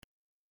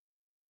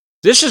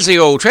This is the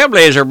Old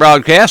Trailblazer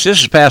broadcast.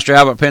 This is Pastor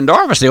Albert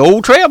Pendarvis, the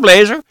Old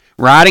Trailblazer,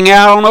 riding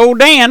out on Old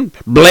Dan,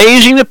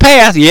 blazing the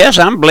path. Yes,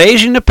 I'm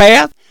blazing the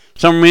path.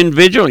 Some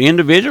individual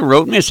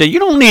wrote me and said, you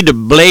don't need to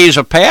blaze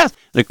a path.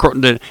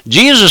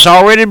 Jesus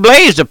already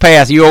blazed the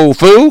path, you old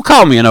fool.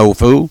 Call me an old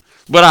fool.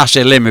 But I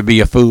said, let me be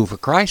a fool for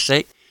Christ's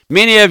sake.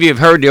 Many of you have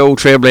heard the Old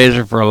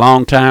Trailblazer for a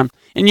long time,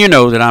 and you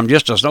know that I'm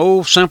just an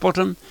old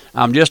simpleton.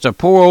 I'm just a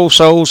poor old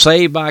soul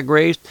saved by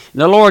grace.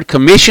 And the Lord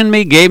commissioned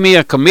me, gave me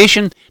a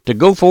commission to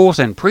go forth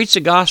and preach the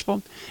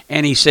gospel.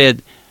 And he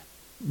said,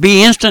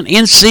 be instant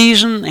in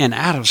season and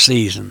out of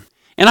season.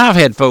 And I've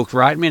had folks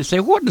write me and say,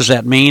 what does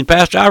that mean,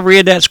 Pastor? I've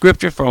read that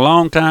scripture for a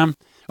long time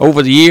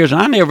over the years,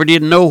 and I never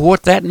did know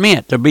what that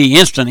meant, to be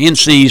instant in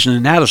season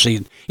and out of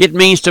season. It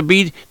means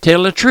to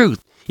tell the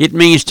truth. It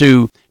means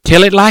to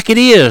tell it like it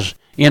is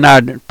in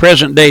our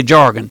present day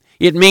jargon.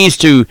 It means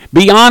to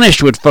be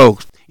honest with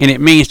folks. And it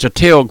means to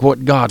tell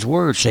what God's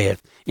Word said.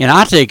 And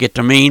I take it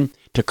to mean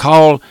to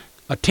call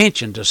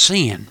attention to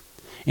sin.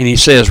 And he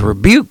says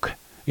rebuke.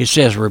 It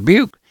says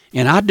rebuke.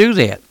 And I do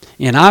that.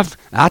 And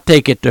I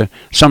take it to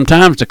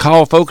sometimes to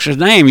call folks'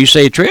 name. You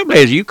say,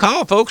 Trailblazer, you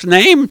call folks'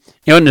 name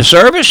in the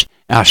service?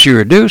 I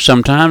sure do.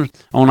 Sometimes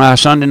on our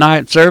Sunday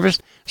night service,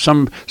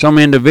 some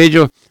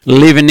individual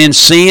living in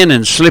sin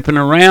and slipping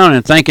around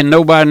and thinking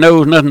nobody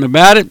knows nothing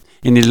about it.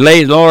 And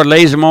the Lord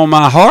lays them on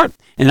my heart.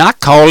 And I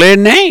call their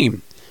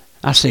name.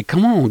 I say,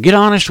 come on, get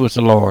honest with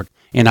the Lord.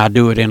 And I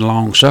do it in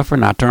long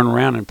suffering. I turn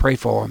around and pray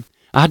for him.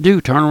 I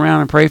do turn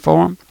around and pray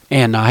for him.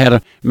 And I had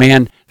a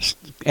man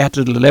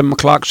after the 11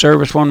 o'clock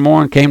service one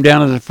morning came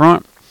down to the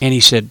front, and he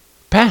said,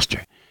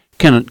 Pastor,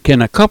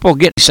 can a couple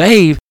get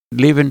saved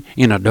living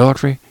in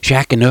adultery,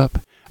 shacking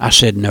up? I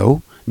said,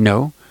 no,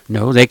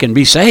 they can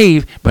be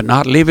saved, but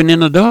not living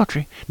in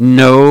adultery.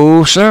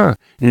 No, sir.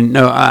 And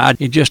no,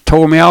 it just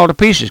tore me all to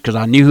pieces because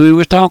I knew who he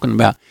was talking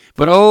about.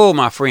 But, oh,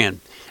 my friend,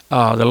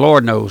 the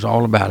Lord knows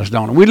all about us,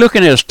 don't he? We're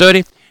looking at a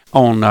study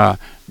on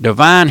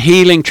divine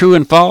healing, true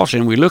and false,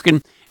 and we're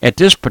looking at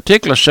this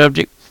particular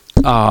subject,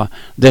 that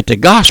the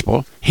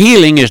gospel,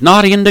 healing is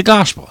not in the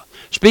gospel.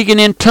 Speaking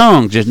in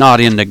tongues is not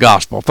in the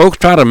gospel. Folks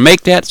try to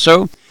make that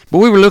so, but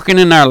we were looking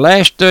in our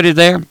last study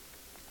there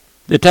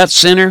that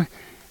sinner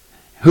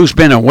who's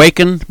been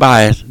awakened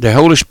by the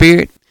Holy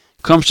Spirit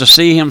comes to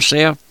see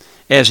himself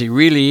as he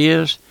really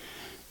is.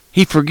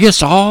 He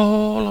forgets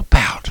all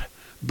about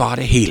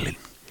bodily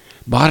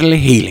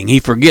healing. He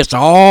forgets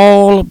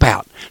all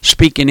about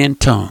speaking in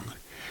tongues.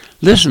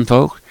 Listen,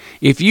 folks,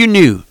 if you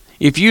knew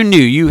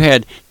you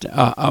had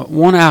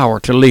 1 hour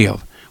to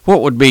live,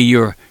 what would be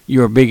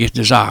your biggest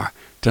desire?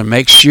 To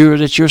make sure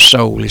that your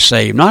soul is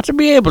saved. Not to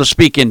be able to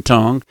speak in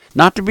tongues,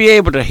 not to be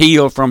able to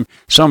heal from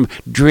some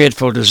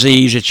dreadful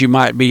disease that you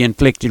might be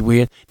inflicted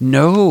with.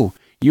 No,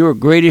 your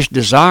greatest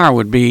desire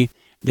would be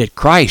that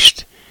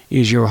Christ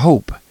is your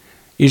hope.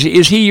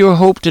 Is he your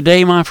hope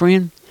today, my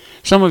friend?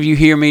 Some of you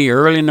hear me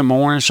early in the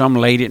morning, some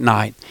late at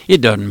night. It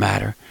doesn't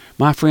matter.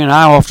 My friend,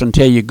 I often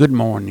tell you good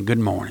morning.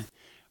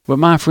 But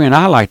my friend,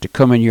 I like to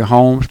come in your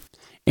homes,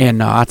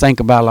 and I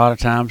think about a lot of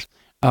times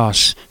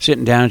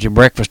sitting down at your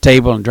breakfast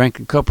table and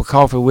drinking a cup of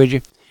coffee with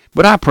you.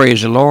 But I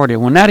praise the Lord that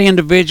when that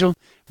individual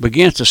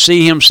begins to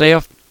see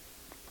himself,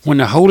 when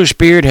the Holy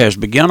Spirit has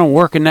begun to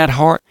work in that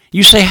heart,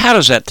 you say, how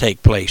does that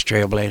take place,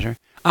 Trailblazer?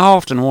 I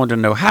often want to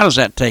know, how does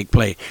that take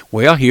place?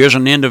 Well, here's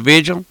an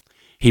individual.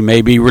 He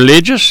may be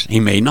religious.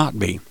 He may not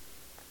be.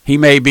 He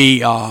may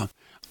be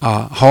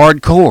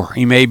hardcore.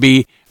 He may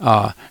be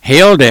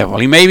hell devil.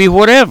 He may be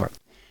whatever.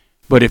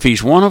 But if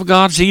he's one of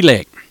God's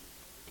elect,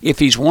 if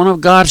he's one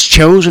of God's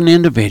chosen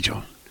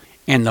individual,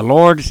 and the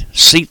Lord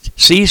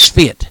sees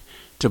fit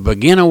to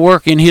begin a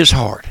work in his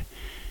heart,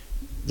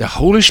 the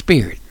Holy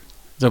Spirit,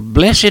 the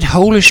blessed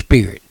Holy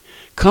Spirit,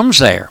 comes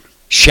there,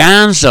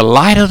 shines the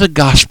light of the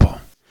gospel.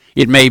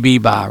 It may be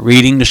by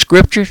reading the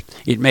scriptures.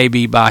 It may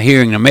be by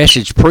hearing the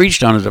message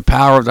preached under the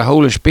power of the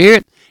Holy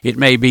Spirit. It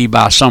may be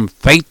by some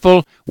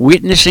faithful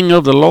witnessing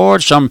of the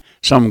Lord, some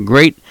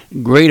great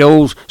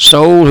old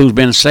soul who's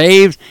been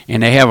saved,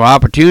 and they have an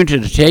opportunity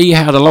to tell you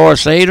how the Lord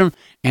saved them,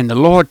 and the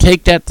Lord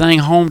take that thing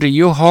home to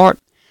your heart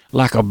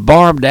like a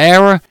barbed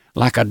arrow,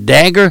 like a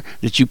dagger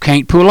that you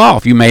can't pull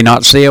off. You may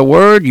not say a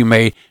word. You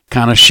may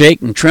kind of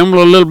shake and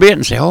tremble a little bit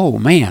and say, oh,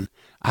 man,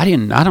 I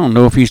don't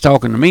know if he's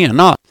talking to me or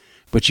not.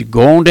 But you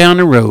go on down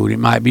the road. It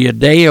might be a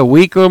day, a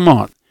week, or a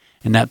month,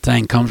 and that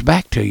thing comes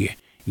back to you.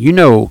 You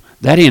know,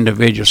 that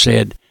individual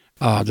said,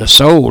 the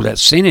soul that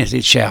sinneth,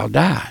 it shall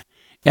die.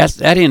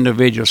 That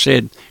individual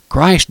said,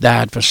 Christ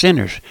died for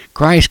sinners.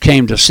 Christ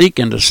came to seek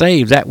and to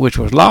save that which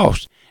was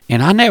lost.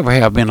 And I never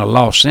have been a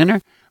lost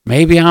sinner.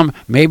 Maybe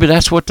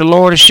that's what the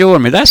Lord is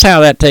showing me. That's how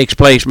that takes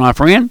place, my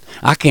friend.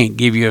 I can't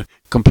give you a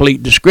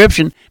complete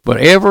description, but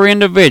every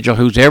individual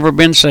who's ever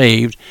been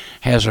saved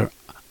has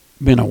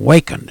been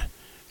awakened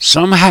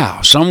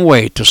somehow, some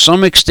way, to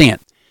some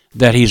extent,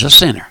 that he's a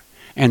sinner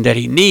and that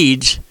he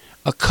needs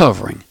a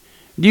covering.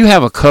 Do you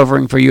have a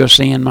covering for your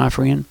sin, my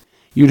friend?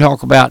 You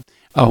talk about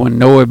when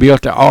Noah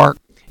built the ark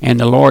and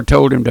the Lord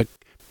told him to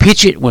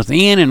pitch it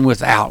within and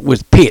without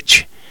with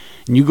pitch.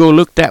 And you go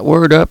look that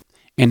word up,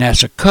 And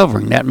that's a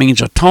covering. That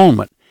means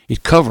atonement.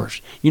 It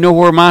covers. You know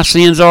where my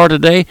sins are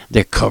today?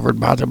 They're covered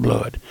by the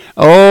blood.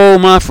 Oh,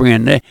 my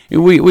friend,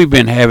 we've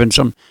been having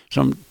some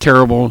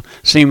terrible,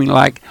 seeming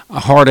like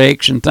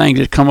heartaches and things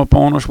that come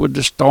upon us with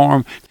the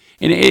storm.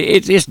 And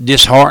it's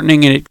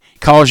disheartening, and it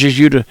causes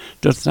you to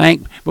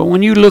think. But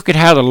when you look at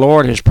how the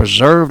Lord has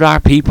preserved our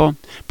people,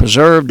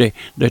 preserved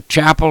the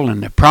chapel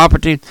and the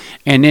property,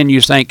 and then you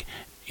think,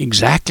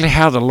 exactly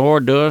how the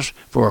Lord does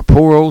for a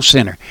poor old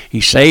sinner.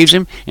 He saves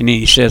him, and then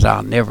he says,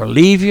 I'll never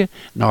leave you,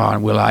 nor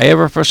will I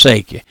ever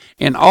forsake you.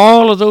 And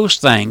all of those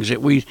things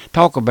that we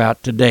talk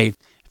about today,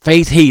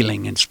 faith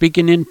healing and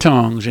speaking in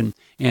tongues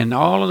and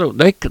all of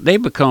those, they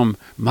become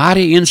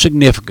mighty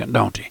insignificant,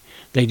 don't they?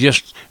 They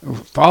just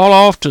fall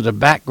off to the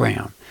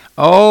background.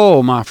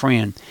 Oh, my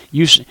friend,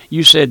 you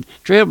said,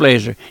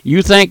 Trailblazer,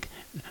 you think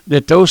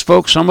that those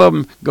folks, some of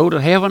them go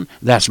to heaven?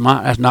 That's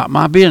not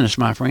my business,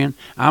 my friend.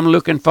 I'm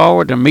looking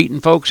forward to meeting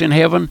folks in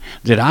heaven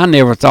that I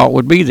never thought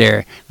would be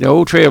there. The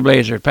old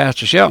Trailblazer,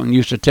 Pastor Shelton,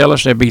 used to tell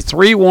us there'd be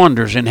 3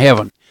 wonders in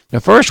heaven. The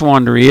first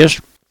wonder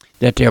is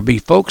that there'll be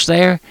folks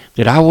there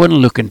that I wasn't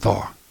looking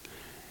for.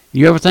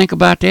 You ever think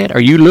about that?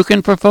 Are you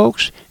looking for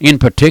folks in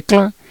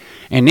particular?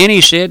 And then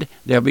he said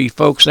there'll be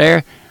folks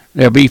there,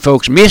 there'll be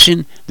folks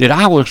missing that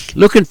I was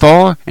looking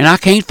for and I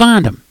can't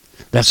find them.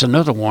 That's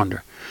another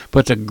wonder.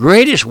 But the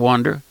greatest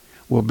wonder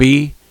will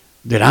be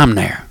that I'm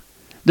there,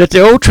 that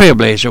the old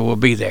Trailblazer will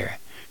be there,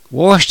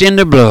 washed in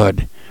the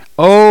blood.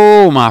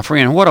 Oh, my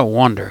friend, what a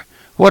wonder.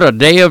 What a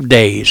day of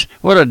days.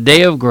 What a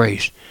day of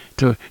grace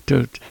to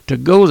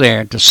go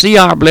there, to see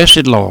our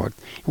blessed Lord.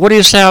 What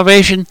is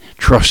salvation?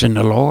 Trust in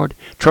the Lord,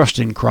 trust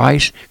in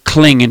Christ,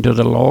 clinging to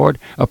the Lord,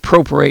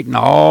 appropriating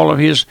all of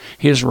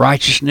his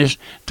righteousness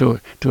to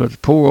a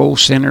poor old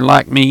sinner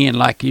like me and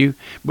like you.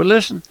 But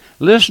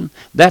listen,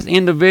 that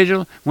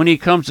individual, when he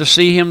comes to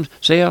see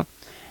himself,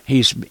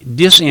 he's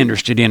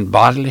disinterested in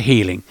bodily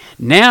healing.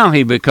 Now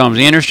he becomes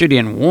interested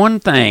in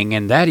one thing,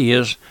 and that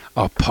is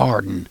a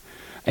pardon.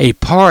 A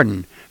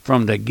pardon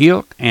from the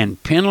guilt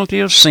and penalty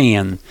of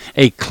sin,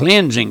 a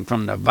cleansing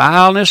from the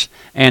vileness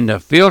and the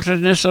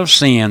filthiness of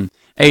sin,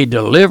 a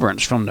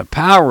deliverance from the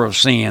power of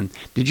sin.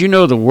 Did you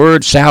know the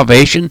word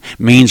salvation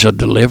means a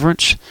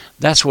deliverance?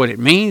 That's what it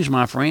means,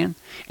 my friend.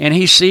 And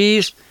he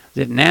sees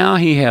that now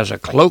he has a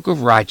cloak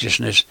of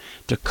righteousness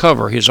to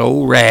cover his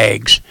old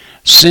rags,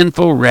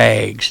 sinful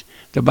rags.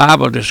 The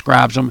Bible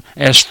describes them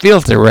as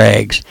filthy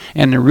rags,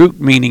 and the root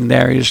meaning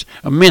there is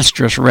a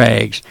menstruous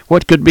rags.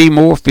 What could be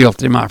more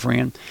filthy, my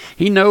friend?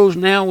 He knows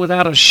now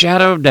without a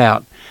shadow of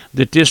doubt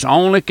that this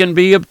only can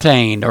be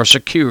obtained or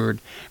secured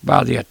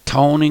by the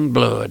atoning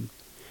blood.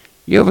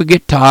 You ever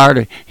get tired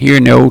of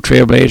hearing the old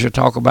Trailblazer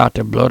talk about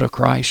the blood of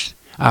Christ?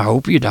 I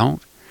hope you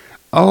don't.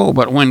 Oh,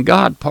 but when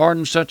God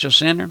pardons such a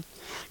sinner,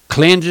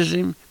 cleanses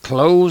him,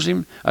 clothes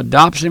him,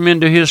 adopts him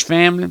into his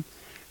family,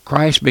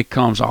 Christ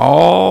becomes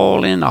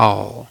all in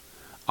all,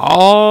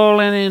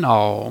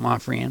 my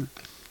friend.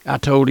 I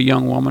told a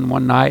young woman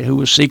one night who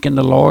was seeking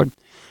the Lord,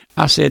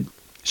 I said,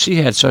 she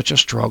had such a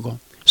struggle,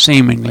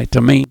 seemingly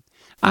to me.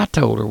 I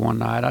told her one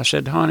night, I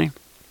said, honey,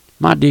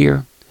 my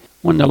dear,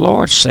 when the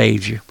Lord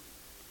saves you,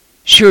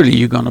 surely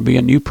you're going to be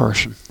a new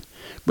person.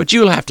 But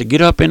you'll have to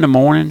get up in the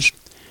mornings,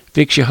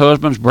 fix your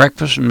husband's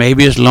breakfast and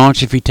maybe his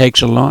lunch if he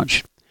takes a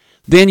lunch.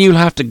 Then you'll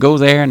have to go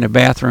there in the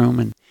bathroom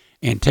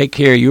and take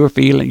care of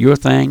your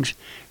things,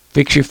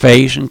 fix your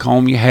face and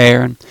comb your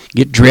hair and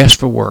get dressed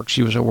for work.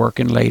 She was a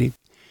working lady.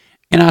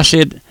 And I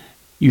said,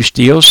 you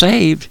still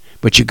saved,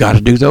 but you got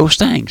to do those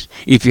things.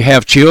 If you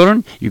have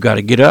children, you got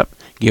to get up,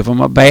 give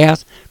them a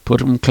bath, put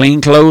them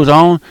clean clothes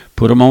on,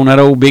 put them on that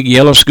old big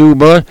yellow school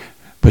bus,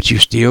 but you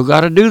still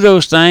got to do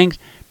those things.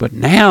 But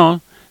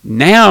now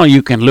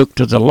you can look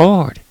to the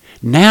Lord.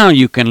 Now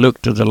you can look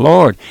to the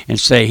Lord and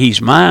say, he's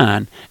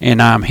mine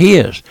and I'm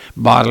his.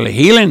 Bodily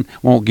healing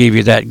won't give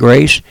you that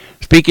grace.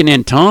 Speaking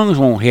in tongues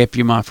won't help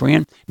you, my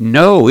friend.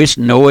 No, it's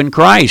knowing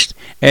Christ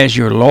as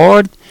your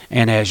Lord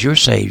and as your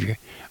Savior.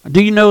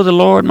 Do you know the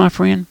Lord, my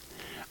friend?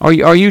 Are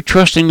you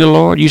trusting the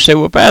Lord? You say,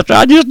 well, Pastor,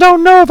 I just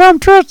don't know if I'm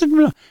trusting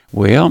him.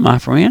 Well, my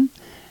friend,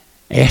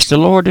 ask the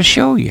Lord to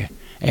show you.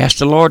 Ask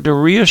the Lord to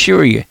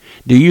reassure you.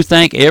 Do you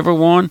think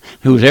everyone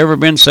who's ever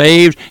been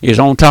saved is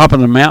on top of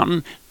the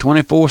mountain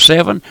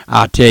 24/7?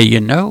 I tell you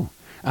no.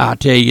 I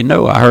tell you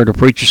no. I heard a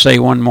preacher say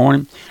one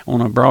morning on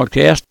a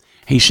broadcast,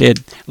 he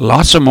said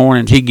lots of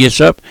mornings he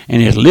gets up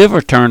and his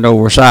liver turned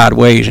over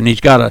sideways and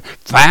he's got a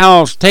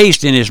foul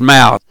taste in his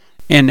mouth.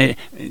 And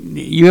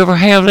you ever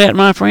have that,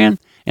 my friend?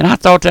 And I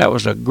thought that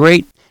was a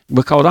great,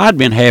 because I'd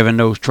been having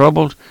those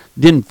troubles,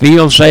 didn't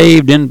feel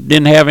saved,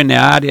 didn't have any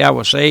idea I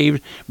was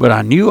saved, but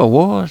I knew I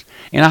was.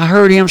 And I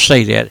heard him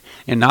say that.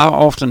 And I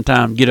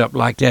oftentimes get up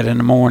like that in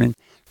the morning,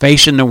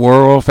 facing the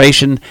world,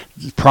 facing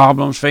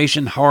problems,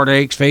 facing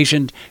heartaches,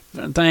 facing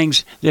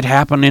things that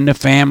happen in the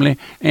family.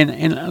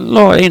 And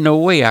Lord, ain't no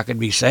way I could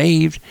be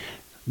saved.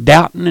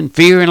 Doubting and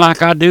fearing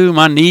like I do,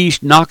 my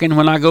knees knocking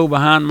when I go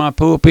behind my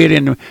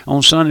pulpit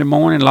on Sunday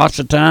morning lots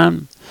of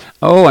time.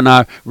 Oh, and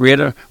I read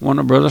one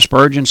of Brother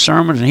Spurgeon's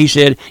sermons, and he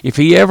said if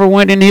he ever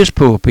went in his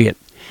pulpit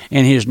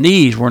and his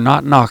knees were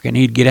not knocking,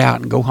 he'd get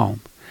out and go home.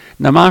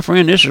 Now, my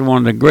friend, this is one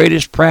of the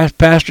greatest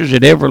pastors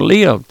that ever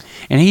lived,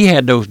 and he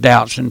had those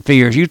doubts and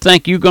fears. You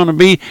think you're going to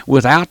be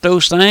without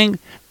those things?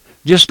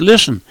 Just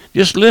listen,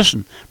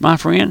 my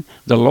friend.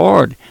 The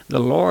Lord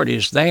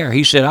is there.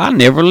 He said, "I'll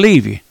never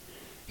leave you."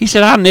 He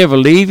said, "I'll never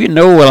leave you,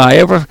 nor will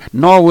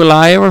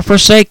I ever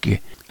forsake you."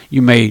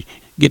 You may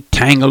get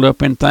tangled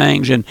up in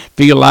things and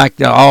feel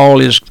like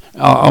all is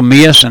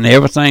amiss and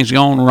everything's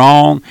going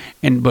wrong.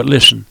 But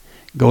listen,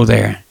 go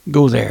there,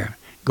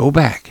 go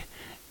back,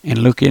 and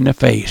look in the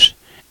face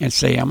and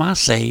say, "Am I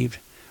saved?"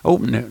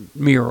 Open the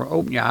mirror,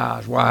 open your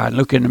eyes wide, and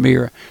look in the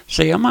mirror.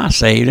 Say, "Am I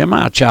saved? Am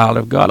I a child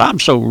of God? I'm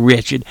so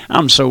wretched.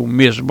 I'm so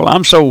miserable.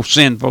 I'm so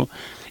sinful."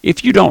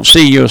 If you don't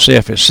see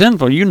yourself as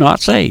sinful, you're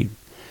not saved.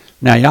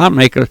 Now, I'll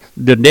make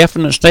the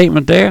definite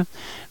statement there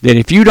that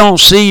if you don't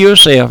see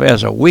yourself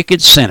as a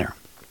wicked sinner,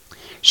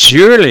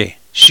 surely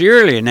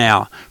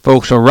now,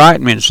 folks will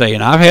write me and say,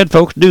 and I've had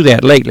folks do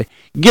that lately,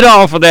 "Get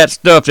off of that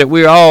stuff that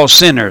we're all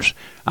sinners."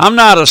 I'm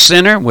not a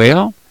sinner.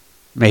 Well,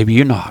 maybe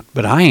you're not,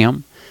 but I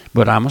am.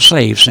 But I'm a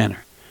saved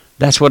sinner.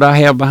 That's what I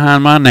have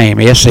behind my name,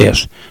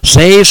 SS,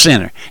 saved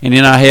sinner. And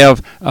then I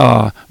have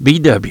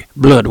BW,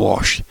 blood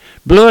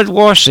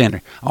washed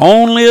sinner.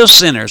 Only a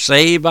sinner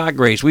saved by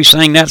grace. We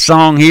sang that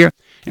song here.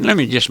 And let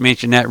me just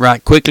mention that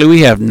right quickly.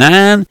 We have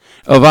 9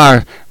 of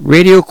our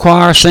radio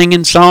choir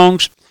singing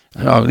songs,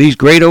 these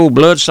great old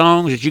blood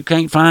songs that you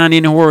can't find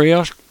anywhere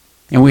else.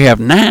 And we have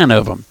 9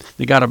 of them.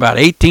 They got about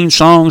 18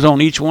 songs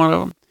on each one of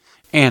them.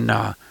 And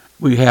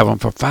we have them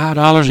for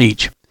 $5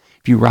 each.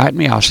 If you write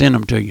me, I'll send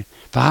them to you.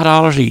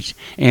 $5 each.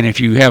 And if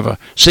you have a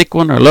sick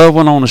one or loved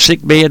one on a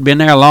sick bed, been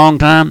there a long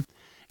time,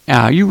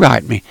 you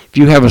write me. If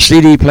you have a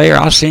CD player,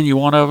 I'll send you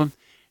one of them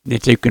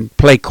that you can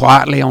play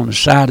quietly on the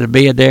side of the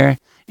bed there.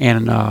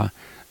 And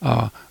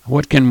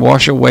what can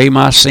wash away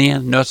my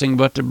sin? Nothing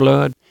but the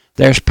blood.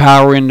 There's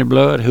power in the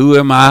blood. Who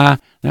am I?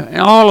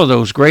 All of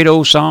those great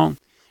old songs.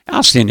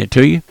 I'll send it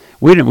to you.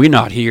 We're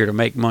not here to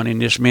make money in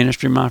this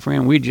ministry, my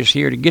friend. We're just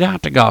here to get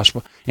out the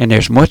gospel. And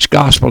there's much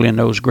gospel in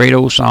those great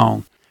old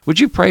songs. Would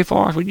you pray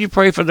for us? Would you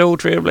pray for the old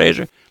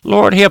Trailblazer?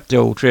 Lord, help the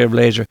old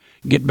Trailblazer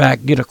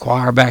get a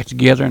choir back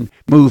together and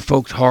move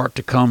folks' heart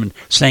to come and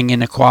sing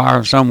in the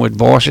choir, some with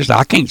voices.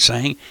 I can't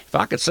sing. If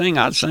I could sing,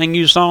 I'd sing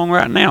you a song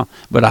right now.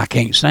 But I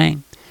can't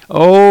sing.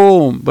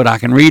 Oh, but I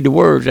can read the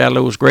words out of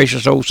those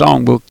gracious old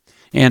songbooks.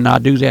 And I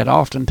do that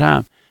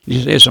oftentimes.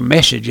 There's a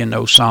message in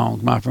those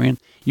songs, my friend.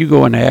 You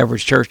go in the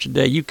average church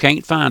today, you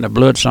can't find a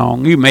blood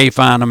song. You may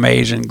find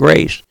Amazing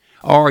Grace,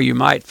 or you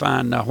might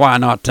find Why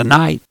Not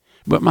Tonight.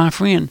 But my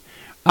friend,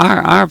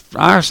 our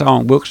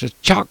songbooks are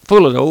chock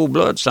full of the old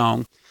blood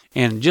songs,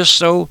 and just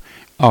so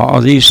are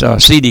these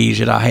CDs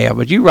that I have.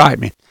 But you write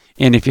me,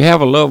 and if you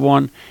have a loved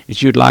one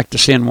that you'd like to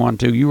send one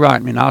to, you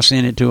write me, and I'll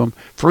send it to them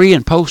free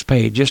and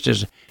postpaid, just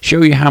to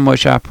show you how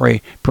much I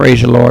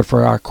praise the Lord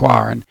for our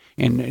choir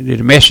and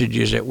the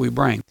messages that we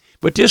bring.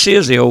 But this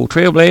is the old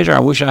Trailblazer.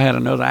 I wish I had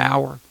another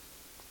hour.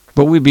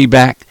 But we'll be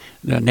back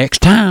the next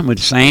time with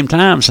the same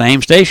time,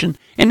 same station.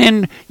 And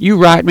then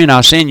you write me and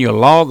I'll send you a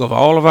log of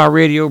all of our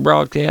radio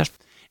broadcasts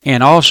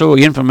and also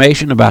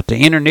information about the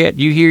internet.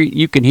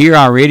 You can hear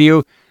our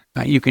radio.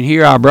 You can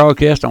hear our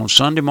broadcast on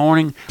Sunday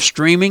morning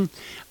streaming,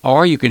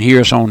 or you can hear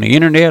us on the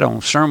internet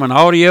on sermon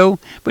audio.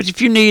 But if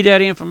you need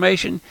that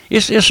information,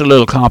 it's a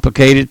little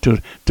complicated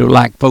to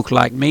like folks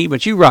like me.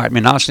 But you write me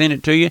and I'll send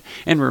it to you.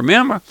 And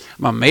remember,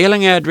 my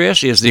mailing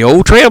address is the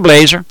Old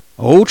Trailblazer,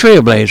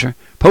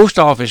 Post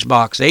Office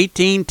Box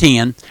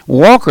 1810,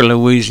 Walker,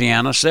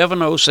 Louisiana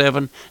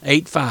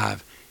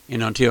 70785.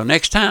 And until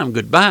next time,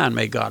 goodbye and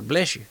may God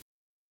bless you.